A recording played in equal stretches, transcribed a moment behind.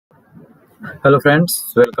Hello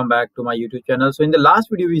friends, welcome back to my YouTube channel. So in the last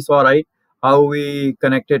video we saw right how we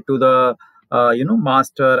connected to the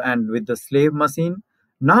master and with the slave machine.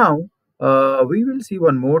 Now we will see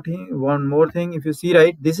one more thing. If you see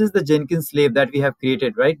right, this is the Jenkins slave that we have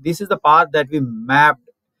created, right? This is the path that we mapped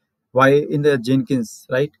why in the Jenkins,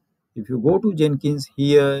 right? If you go to Jenkins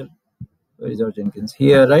here, where is our Jenkins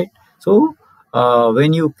here, right? So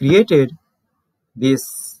when you created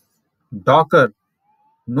this Docker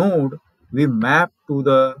node, we map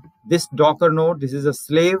to this Docker node. This is a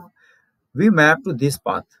slave. We map to this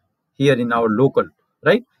path here in our local,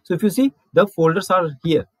 right? So if you see, the folders are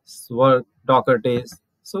here, work Docker test,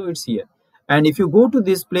 so it's here. And if you go to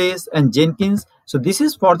this place and Jenkins, so this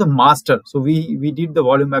is for the master. So we did the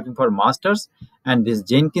volume mapping for masters and this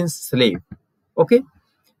Jenkins slave. Okay,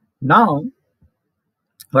 now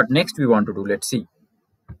what next we want to do, let's see.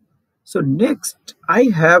 So next, I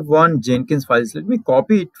have one Jenkins files. Let me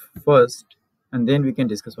copy it first, and then we can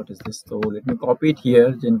discuss what is this. So let me copy it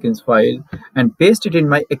here, Jenkins file, and paste it in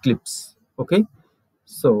my Eclipse. Okay.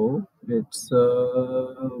 So let's,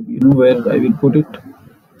 where I will put it.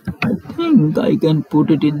 I think I can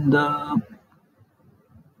put it in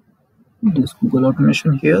this Google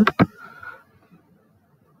automation here.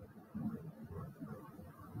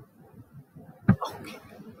 Okay.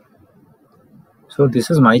 So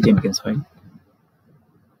this is my Jenkins file.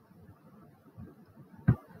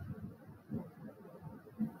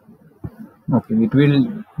 Okay, it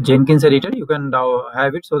will Jenkins editor. You can now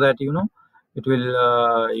have it so that it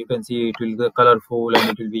will you can see it will be colorful and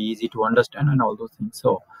it will be easy to understand and all those things.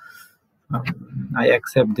 So I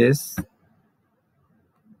accept this.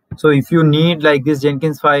 So if you need like this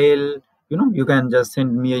Jenkins file, you can just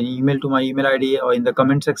send me an email to my email ID or in the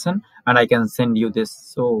comment section, and I can send you this.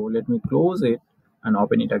 So let me close it and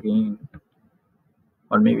open it again,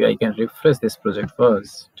 or maybe I can refresh this project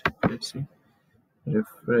first. Let's see,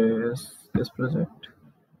 refresh this project.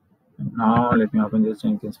 Now let me open this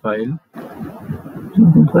Jenkins file.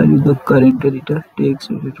 Jenkins file is the current editor.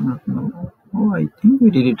 Takes it, I do not know. Oh, I think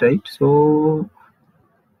we did it right. So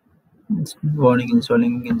it's warning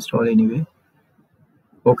install anyway.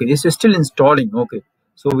 Okay, this is still installing. Okay,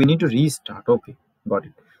 so we need to restart. Okay, got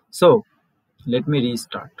it. So let me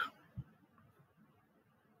restart.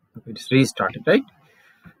 Okay, it's restarted, right?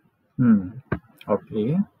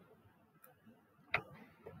 Okay.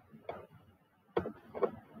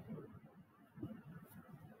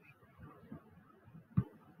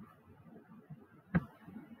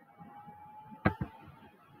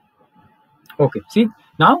 Okay, see,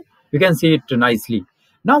 now you can see it nicely.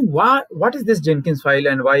 Now what is this Jenkins file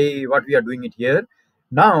and what we are doing it here?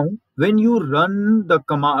 Now when you run the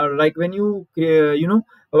command, like when you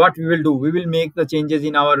what we will do, we will make the changes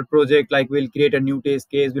in our project, like we'll create a new test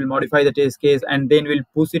case, we'll modify the test case, and then we'll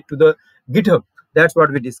push it to the GitHub. That's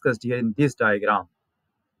what we discussed here in this diagram,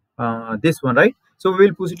 this one, right? So we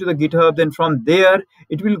will push it to the GitHub, then from there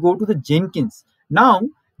it will go to the Jenkins. Now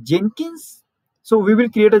Jenkins, so we will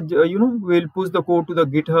create a we'll push the code to the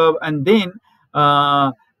GitHub, and then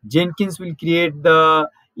Jenkins will create the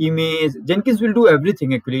image. Jenkins will do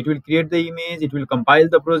everything. Actually, it will create the image, it will compile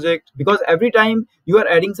the project, because every time you are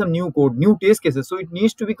adding some new code, new test cases, so it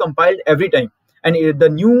needs to be compiled every time, and the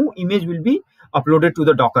new image will be uploaded to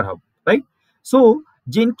the Docker Hub, right? So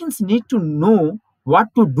Jenkins need to know what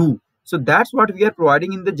to do. So that's what we are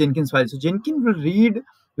providing in the Jenkins file. So Jenkins will read,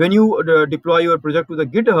 when you deploy your project to the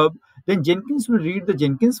GitHub, then Jenkins will read the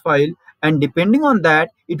Jenkins file, and depending on that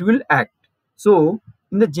it will act. So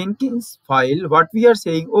in the Jenkins file, what we are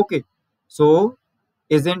saying, okay, so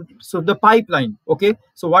the pipeline. Okay,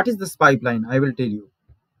 so what is this pipeline? I will tell you.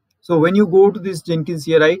 So when you go to this Jenkins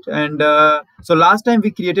here, right, and so last time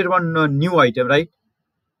we created one new item, right?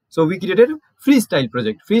 So we created a freestyle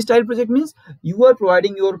project. Freestyle project means you are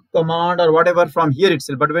providing your command or whatever from here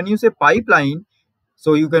itself. But when you say pipeline,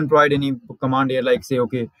 so you can provide any command here, like say,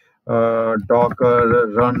 okay, Docker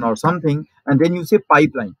run or something, and then you say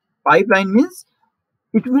pipeline. Pipeline means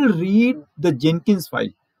it will read the Jenkins file,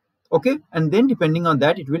 okay, and then depending on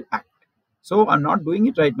that it will act. So I'm not doing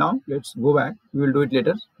it right now. Let's go back. We will do it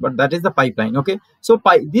later. But that is the pipeline. Okay. So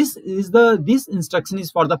this instruction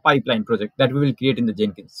is for the pipeline project that we will create in the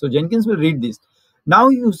Jenkins. So Jenkins will read this. Now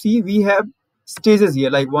you see we have stages here,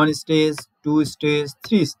 like 1 stage, 2 stage,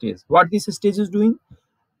 3 stage. What this stage is doing?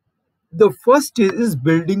 The first stage is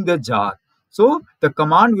building the jar. So the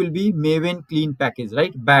command will be maven clean package,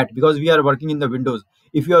 right? BAT, because we are working in the Windows.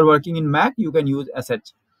 If you are working in Mac, you can use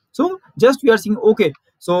sh. So just we are saying, okay,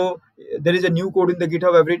 so there is a new code in the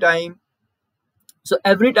GitHub every time. So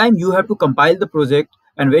every time you have to compile the project,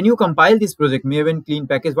 and when you compile this project maven clean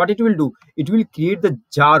package, what it will do? It will create the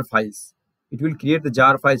jar files. it will create the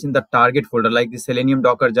jar files in the target folder, like the Selenium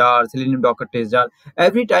Docker jar, Selenium Docker test jar.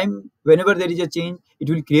 Every time, whenever there is a change, it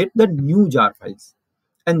will create the new jar files.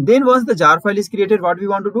 And then once the jar file is created, what we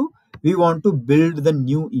want to do? We want to build the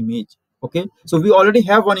new image. Okay, so we already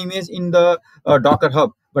have one image in the Docker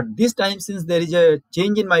Hub, but this time, since there is a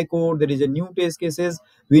change in my code, there is a new test cases,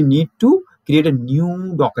 we need to create a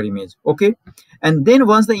new Docker image. Okay, and then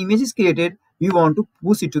once the image is created, we want to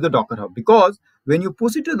push it to the Docker Hub, because when you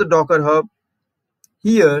push it to the Docker Hub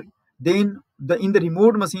here, then in the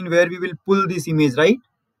remote machine where we will pull this image, right?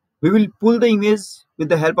 We will pull the image with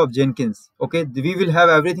the help of Jenkins. Okay, we will have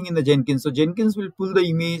everything in the Jenkins. So Jenkins will pull the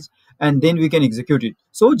image and then we can execute it.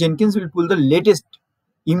 So Jenkins will pull the latest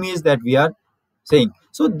image that we are saying.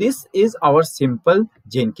 So this is our simple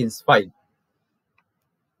Jenkins file.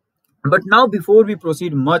 But now, before we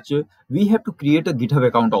proceed much, we have to create a GitHub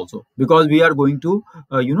account also, because we are going to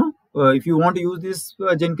if you want to use this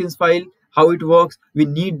Jenkins file, how it works, we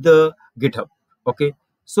need the GitHub. Okay,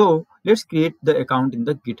 so let's create the account in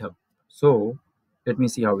the GitHub. So let me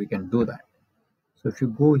see how we can do that. So if you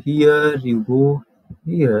go here, you go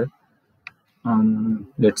here,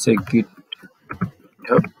 let's say github.com.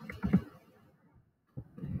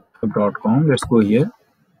 Let's go here.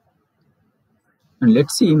 And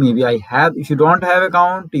let's see, maybe I have, if you don't have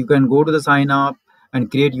account, you can go to the sign up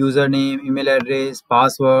and create username, email address,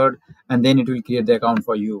 password, and then it will create the account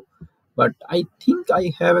for you. But I think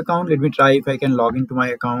I have account. Let me try if I can log into my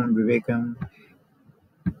account, Vivekam.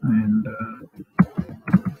 And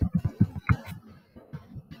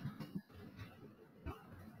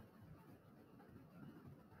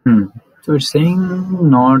so it's saying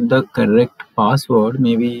not the correct password.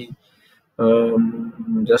 Maybe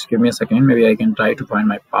just give me a second. Maybe I can try to find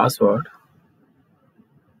my password.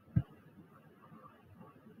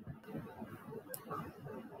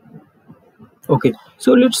 Okay,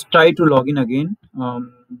 so let's try to log in again to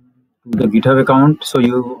the GitHub account. So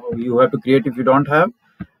you have to create if you don't have,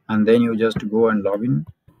 and then you just go and log in.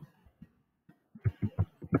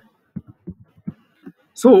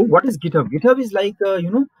 So what is GitHub? GitHub is like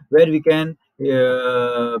where we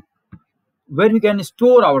can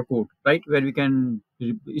store our code, right? Where we can,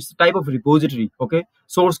 it's a type of repository. Okay,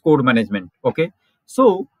 source code management. Okay,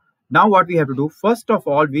 so now what we have to do, first of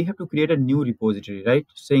all, we have to create a new repository, right?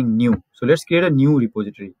 Saying new. So let's create a new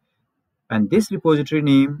repository, and this repository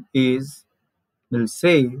name is, we'll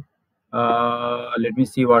say, let me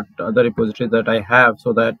see what other repository that I have.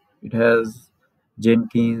 So that it has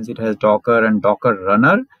Jenkins, it has Docker and Docker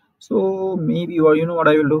Runner. So maybe, or what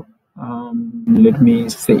I will do, let me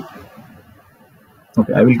say,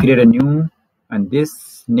 okay, I will create a new, and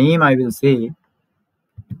this name I will say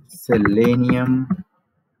Selenium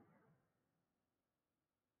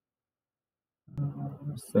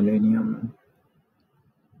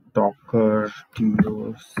Docker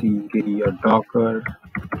Docker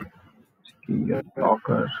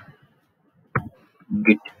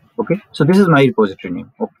Git. Okay, so this is my repository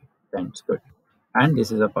name. Okay, thanks, good. And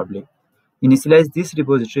this is a public. Initialize this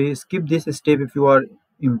repository. Skip this step if you are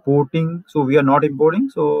importing. So we are not importing.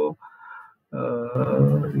 So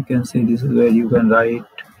we can say this is where you can write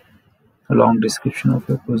a long description of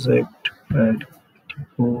your project.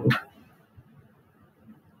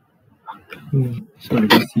 Okay, so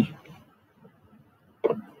let me see.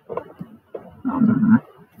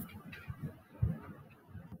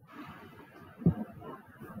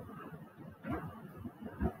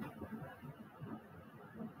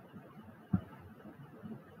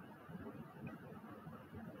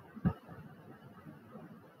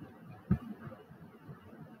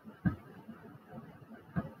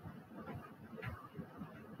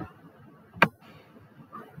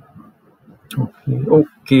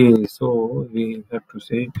 Okay, so we have to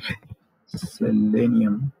say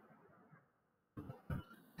Selenium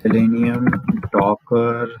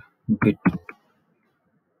Docker Git.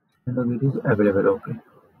 It is available. Okay,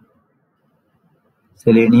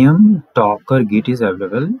 Selenium Docker Git is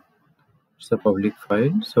available. It's a public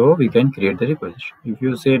file, so we can create the repository. If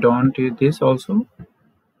you say don't do this also,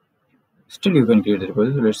 still you can create the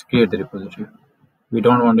repository. Let's create the repository. We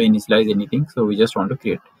don't want to initialize anything, so we just want to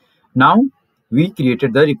create. Now we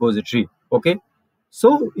created the repository. Okay,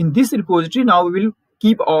 so in this repository now we will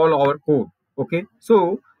keep all our code. Okay,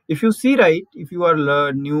 so if you see, right, if you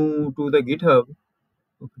are new to the GitHub,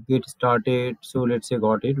 get started. So let's say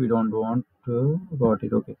got it. We don't want to got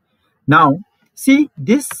it. Okay, now see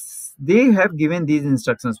this, they have given these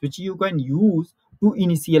instructions which you can use to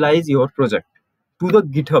initialize your project to the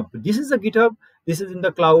GitHub. This is a GitHub. This is in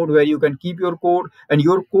the cloud where you can keep your code, and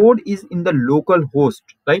your code is in the local host,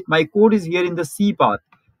 right? My code is here in the C path.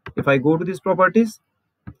 If I go to these properties,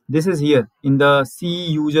 This is here in the C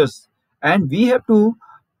users, and we have to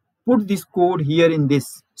put this code here in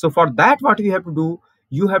this. So for that, what we have to do,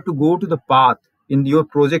 you have to go to the path in your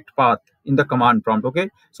project path in the command prompt. Okay,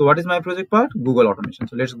 so what is my project path? Google automation.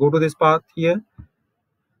 So let's go to this path here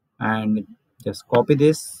and just copy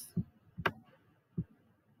this.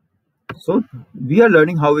 So we are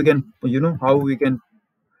learning how we can, how we can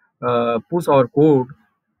push our code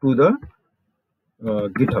to the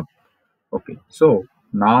GitHub. Okay, so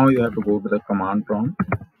now you have to go to the command prompt.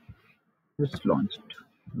 Just launch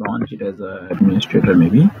it as an administrator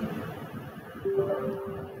maybe.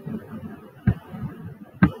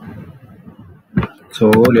 So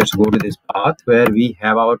let's go to this path where we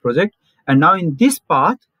have our project, and now in this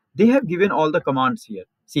path they have given all the commands here.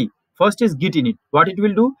 See, first is git init. What it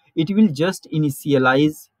will do, it will just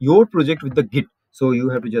initialize your project with the git. So you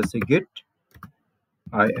have to just say git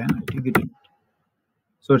init git init.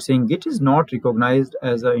 So it's saying git is not recognized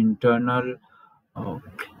as an internal.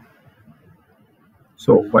 Okay.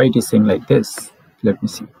 So why it is saying like this? Let me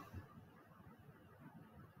see.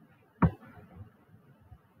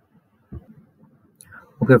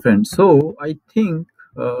 Okay, friends. So I think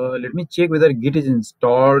let me check whether git is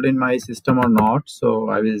installed in my system or not. So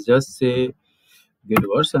I will just say git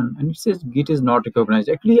version, and it says git is not recognized.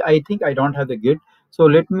 Actually, I think I don't have the git. So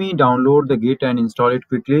let me download the git and install it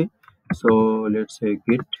quickly. So let's say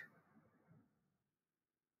git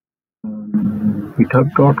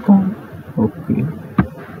github.com. Okay,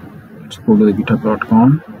 let's go to the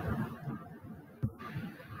github.com.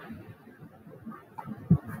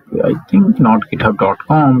 I think not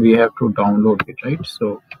github.com. We have to download it, right?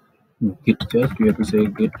 So git, just we have to say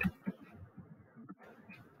git.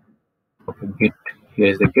 Okay, git. Here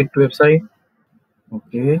is the git website.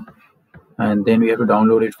 Okay, and then we have to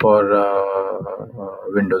download it for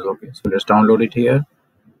Windows. Okay, so let's download it here.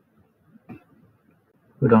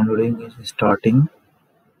 So downloading is starting.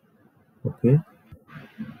 Okay,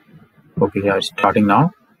 yeah, it's starting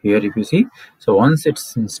now. Here, if you see, so once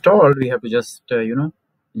it's installed, we have to just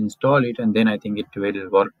install it, and then I think it will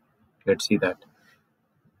work. Let's see that.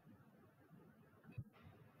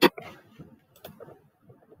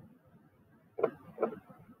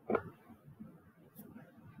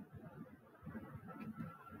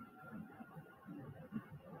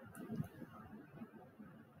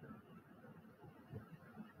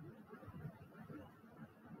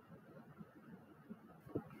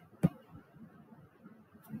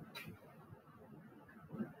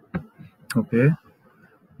 Okay,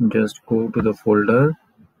 just go to the folder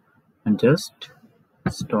and just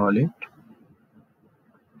install it.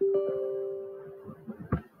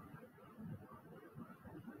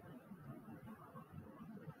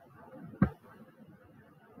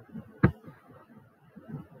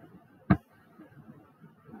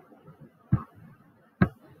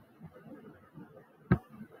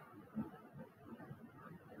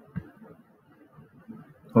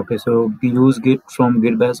 Okay, so we use git from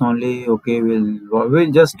git bash only. Okay,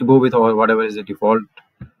 we'll just go with whatever is the default.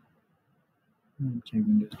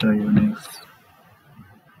 Checking this Unix.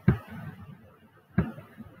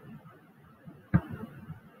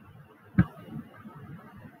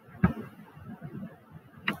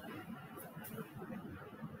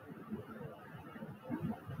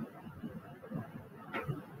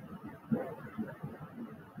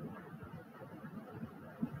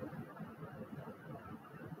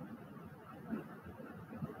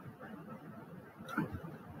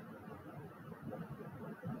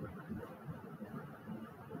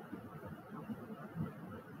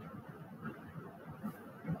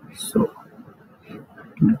 So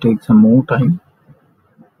it will take some more time.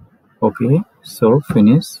 Okay, so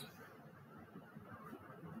finish.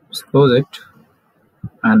 Let's close it,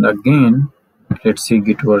 and again let's see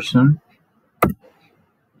git version.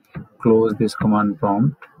 Close this command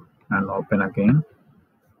prompt and open again.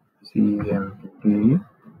 cmd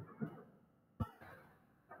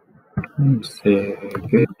and say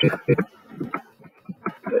git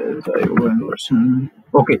version.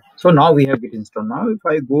 Okay, so now we have git installed. Now if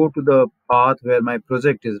I go to the path where my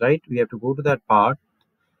project is, right, we have to go to that path.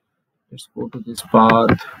 Let's go to this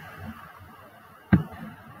path.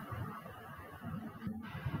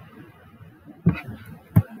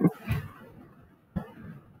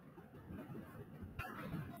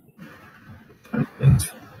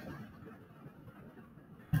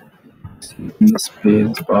 This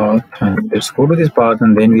space path, and let's go to this path,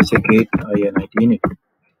 and then we say git init.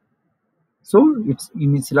 So it's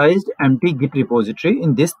initialized empty git repository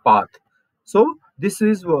in this path. So this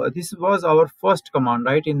was our first command,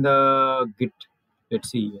 right, in the git. Let's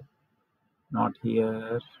see here. Not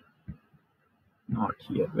here.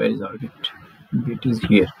 Where is our git? Git is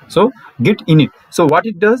here. So git init. So what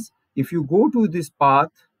it does, if you go to this path,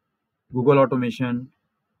 Google automation,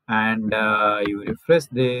 and you refresh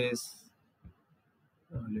this,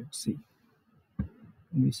 let's see.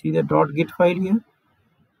 Can you see the .git file here?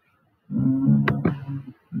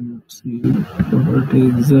 Let's see. What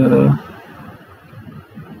is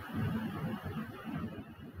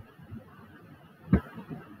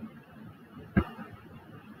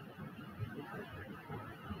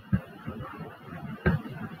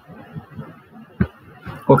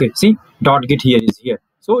okay, see, .git here is here.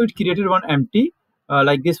 So it created one empty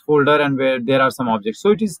like this folder, and where there are some objects.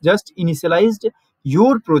 So it is just initialized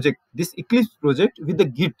your project, this Eclipse project, with the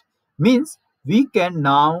Git. Means we can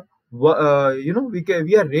now, we are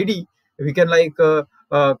ready. We can like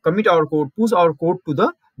commit our code, push our code to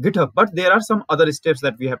the GitHub. But there are some other steps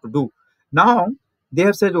that we have to do. Now they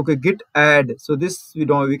have said, okay, Git add. So this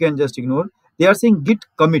we can just ignore. They are saying Git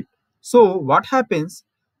commit. So what happens?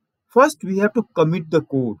 First we have to commit the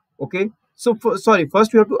code. Okay, so first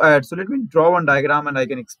we have to add. So let me draw one diagram and I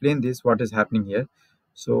can explain this what is happening here.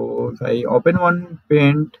 So if I open one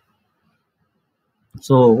paint,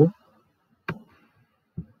 so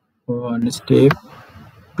one step,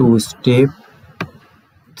 two step,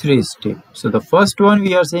 three step. So the first one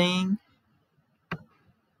we are saying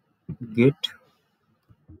git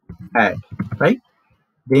add, right?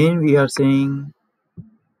 Then we are saying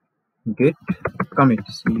git commit,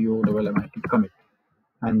 COMMIT commit,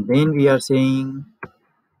 and then we are saying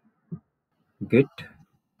git,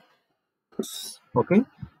 okay.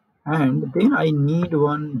 And then I need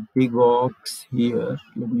one big box here.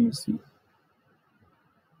 Let me see.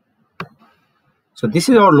 So this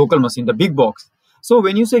is our local machine, the big box. So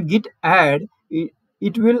when you say git add,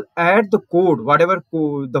 it will add the code, whatever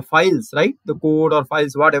code, the files, right? The code or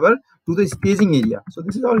files, whatever, to the staging area. So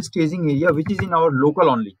this is our staging area, which is in our local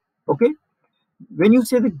only. Okay. When you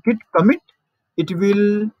say the git commit, it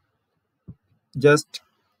will just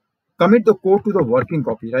commit the code to the working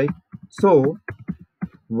copy, right? So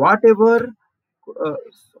whatever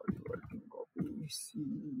working copy,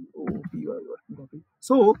 working copy.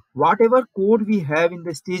 So whatever code we have in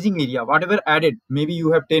the staging area, whatever added, maybe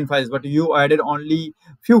you have 10 files, but you added only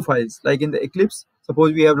few files. Like in the Eclipse,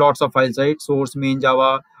 suppose we have lots of files, right? Source, main,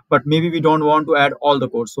 Java, but maybe we don't want to add all the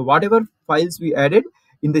code. So whatever files we added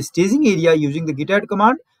in the staging area using the git add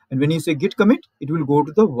command, and when you say git commit, it will go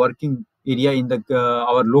to the working area in the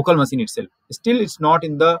our local machine itself. Still, it's not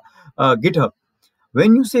in the GitHub.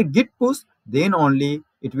 When you say git push, then only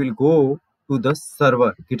it will go to the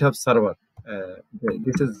server, GitHub server.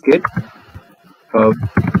 This is git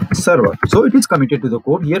server. So it is committed to the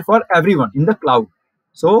code here for everyone in the cloud.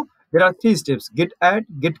 So there are three steps: git add,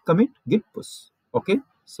 git commit, git push. Okay.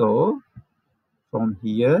 So from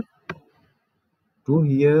here to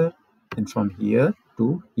here, and from here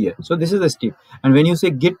to here. So this is the step. And when you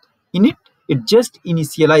say git init, it just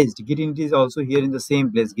initialized. Git init is also here in the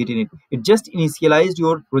same place. Git init, it just initialized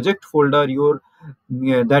your project folder, your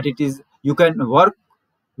that it is, you can work,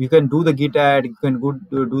 you can do the git add, you can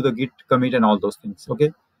do the git commit and all those things.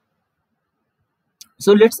 Okay.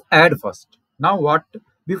 So let's add first. Now what,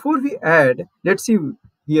 before we add, let's see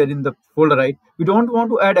here in the folder, right? We don't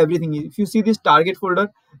want to add everything. If you see this target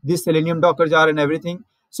folder, this Selenium Docker jar and everything.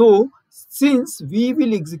 So since we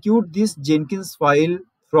will execute this Jenkins file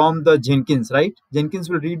from the Jenkins, right? Jenkins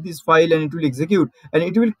will read this file and it will execute, and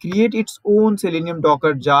it will create its own Selenium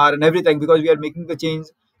Docker jar and everything, because we are making the change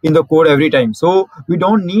in the code every time. So we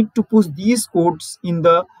don't need to push these codes in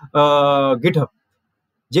the GitHub.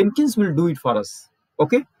 Jenkins will do it for us.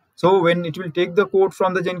 Okay. So when it will take the code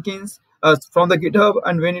from the Jenkins, from the GitHub,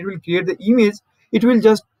 and when it will create the image, it will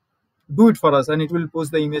just do it for us, and it will push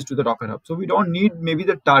the image to the Docker Hub. So we don't need maybe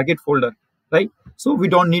the target folder, right? So we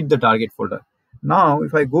don't need the target folder. Now,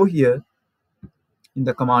 if I go here in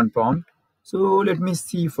the command prompt, so let me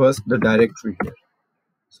see first the directory here.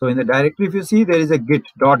 So in the directory, if you see, there is a git,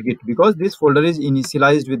 .git, because this folder is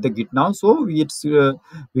initialized with the git now. So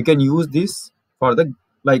we can use this for the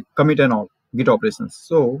like commit and all git operations.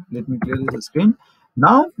 So let me clear this screen.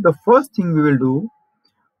 Now the first thing we will do,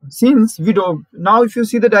 since we don't, now if you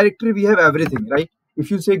see the directory, we have everything, right? If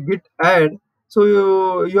you say git add,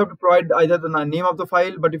 so you have to provide either the name of the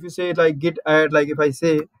file, but if you say like git add, like if I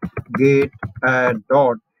say git add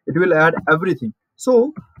dot, it will add everything.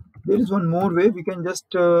 So there is one more way we can just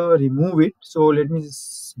remove it. So let me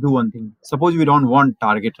do one thing. Suppose we don't want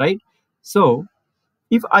target, right? So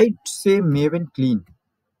if I say maven clean,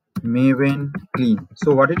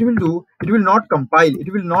 so what it will do, it will not compile,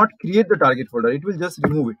 it will not create the target folder, it will just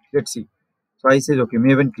remove it. Let's see. So I say okay,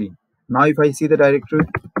 maven clean. Now if I see the directory,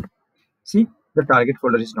 see the target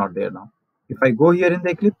folder is not there now, if I go here in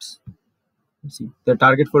the Eclipse, see the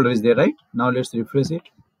target folder is there, right? Now let's refresh it,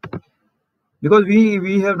 because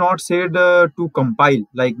we have not said to compile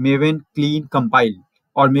like maven clean compile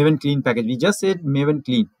or maven clean package. We just said maven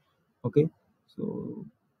clean. Okay, so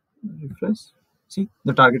refresh. See,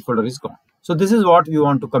 the target folder is gone. So this is what we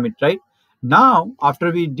want to commit, right? Now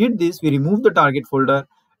after we did this, we remove the target folder.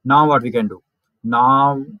 Now what we can do?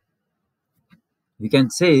 Now we can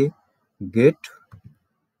say git,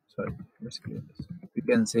 sorry, let's clear this. We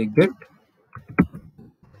can say git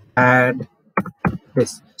add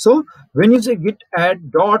this. So when you say git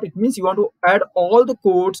add dot, it means you want to add all the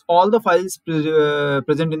codes, all the files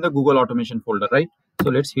present in the Google automation folder, right? So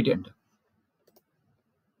let's hit enter.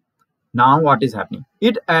 Now what is happening?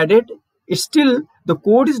 It added, it's still, the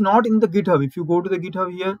code is not in the GitHub. If you go to the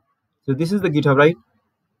GitHub here, so this is the GitHub, right?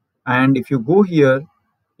 And if you go here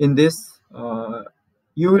in this,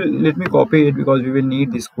 you will, let me copy it because we will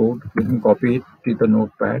need this code. Let me copy it to the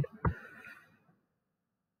notepad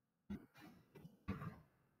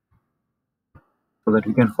so that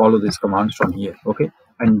we can follow these commands from here. Okay,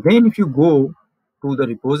 and then if you go to the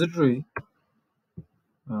repository,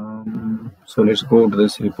 so let's go to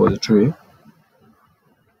this repository.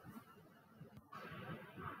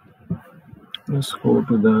 Let's go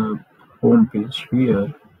to the home page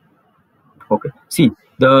here. Okay, see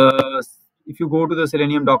the, if you go to the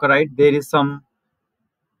Selenium Docker, right, there is some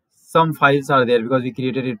files are there because we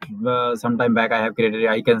created it some time back. I have created it.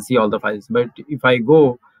 I can see all the files. But if I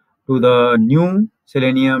go to the new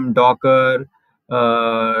Selenium Docker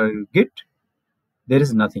Git, there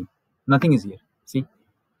is nothing. Nothing is here. See,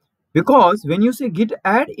 because when you say git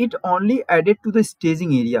add, it only added to the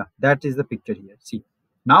staging area. That is the picture here. See,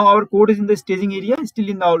 now our code is in the staging area, still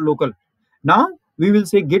in our local. Now we will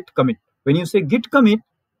say git commit. When you say git commit,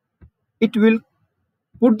 it will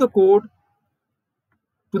put the code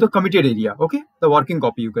to the committed area. Okay, the working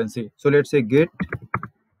copy you can say. So let's say git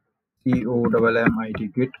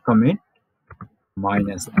commit git commit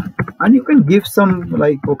minus, and you can give some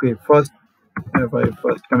like, okay, first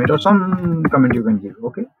commit or some comment you can give.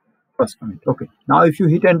 Okay, first commit. Okay, now if you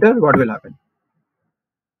hit enter, what will happen?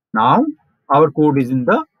 Now our code is in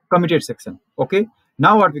the committed section. Okay,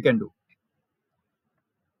 now what we can do?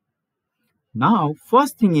 Now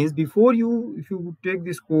first thing is, before you, if you take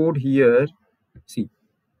this code here, see,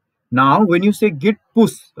 now when you say git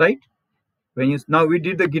push, right, when you, now we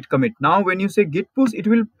did the git commit, now when you say git push, it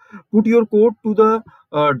will put your code to the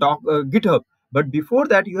GitHub. But before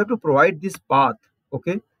that, you have to provide this path,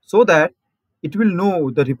 okay, so that it will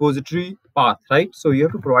know the repository path, right? So you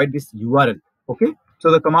have to provide this URL. Okay,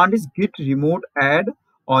 so the command is git remote add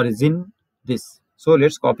origin this. So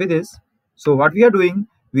let's copy this. So what we are doing,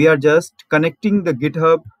 we are just connecting the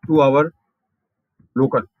GitHub to our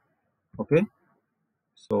local. Okay,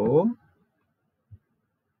 so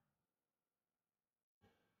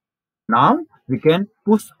now we can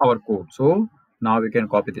push our code. So now we can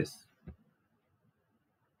copy this.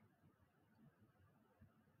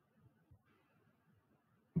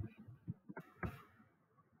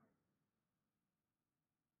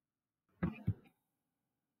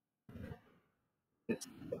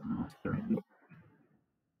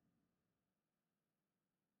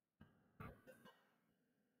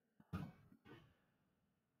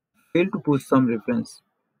 Fail to push some reference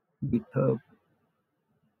GitHub.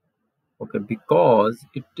 Okay, because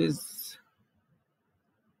it is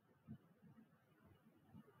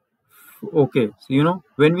okay. So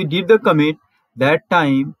when we did the commit, that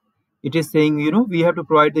time it is saying we have to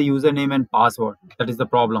provide the username and password. That is the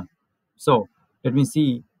problem. So let me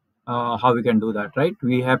see how we can do that. Right,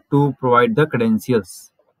 we have to provide the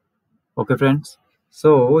credentials. Okay, friends.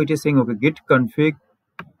 So it is saying, okay, git config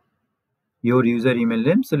your user email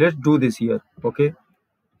name. So let's do this here. Okay,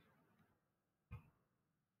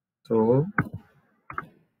 so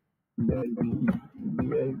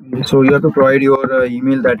you have to provide your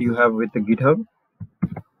email that you have with the GitHub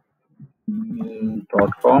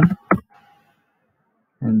 .com,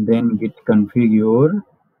 and then git config your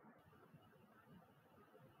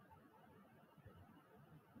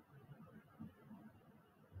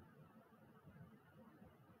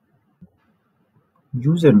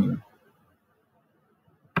username.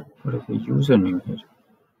 What is the username here?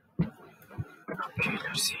 Okay,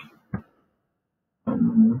 let's see.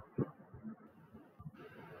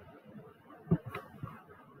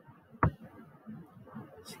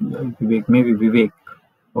 Vivek, maybe Vivek.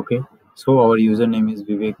 Okay, so our username is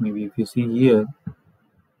Vivek. Maybe if you see here,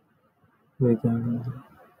 you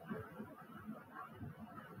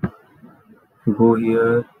go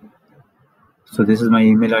here. So this is my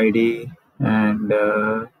email ID, and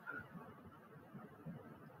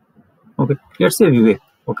Okay, let's say Vivek.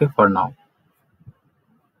 Okay, for now.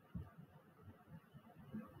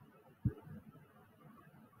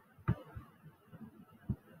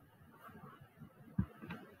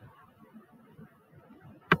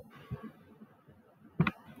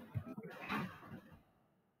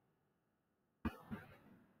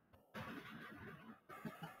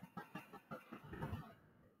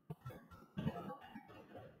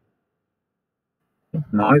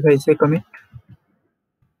 Now if I say commit,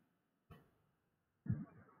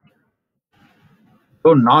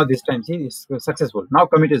 so now this time see it's successful. Now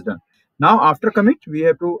commit is done. Now after commit, we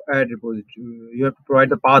have to add repository. You have to provide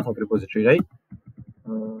the path of repository, right?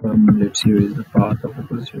 Let's see where is the path of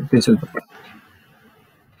repository. This is the path.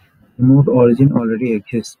 Remote origin already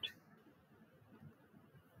exists.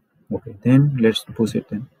 Okay, then let's push it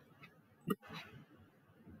then.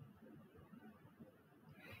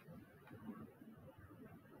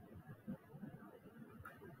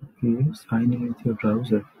 Okay, sign in with your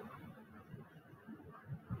browser.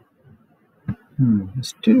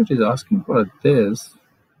 Still it is asking for this.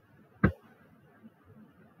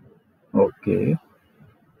 Okay.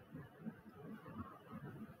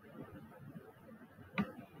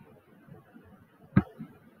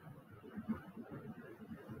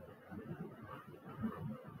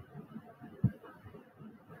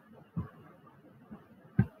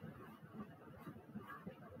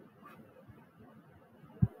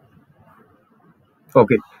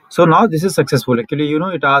 Okay, so now this is successful. Actually,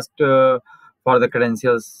 it asked for the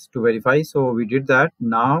credentials to verify. So we did that.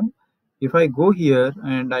 Now, if I go here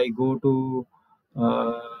and I go to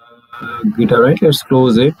GitHub, right? Let's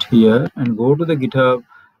close it here and go to the GitHub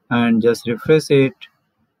and just refresh it.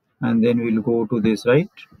 And then we'll go to this, right?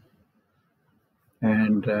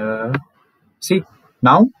 And see,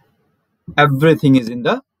 now everything is in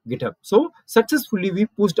the GitHub. So successfully we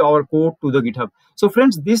pushed our code to the GitHub. So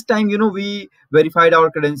friends, this time we verified our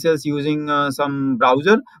credentials using some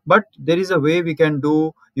browser, but there is a way we can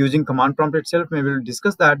do using command prompt itself. Maybe we'll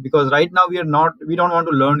discuss that, because right now we don't want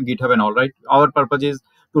to learn GitHub and all, right? Our purpose is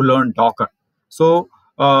to learn Docker. So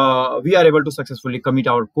we are able to successfully commit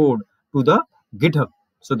our code to the GitHub.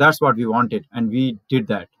 So that's what we wanted, and we did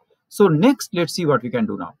that. So next, let's see what we can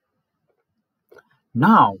do now.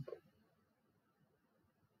 Now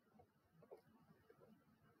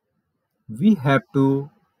we have to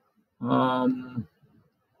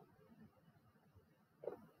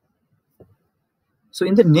so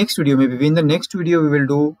in the next video, maybe in the next video we will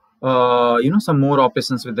do some more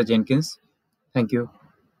operations with the Jenkins. Thank you.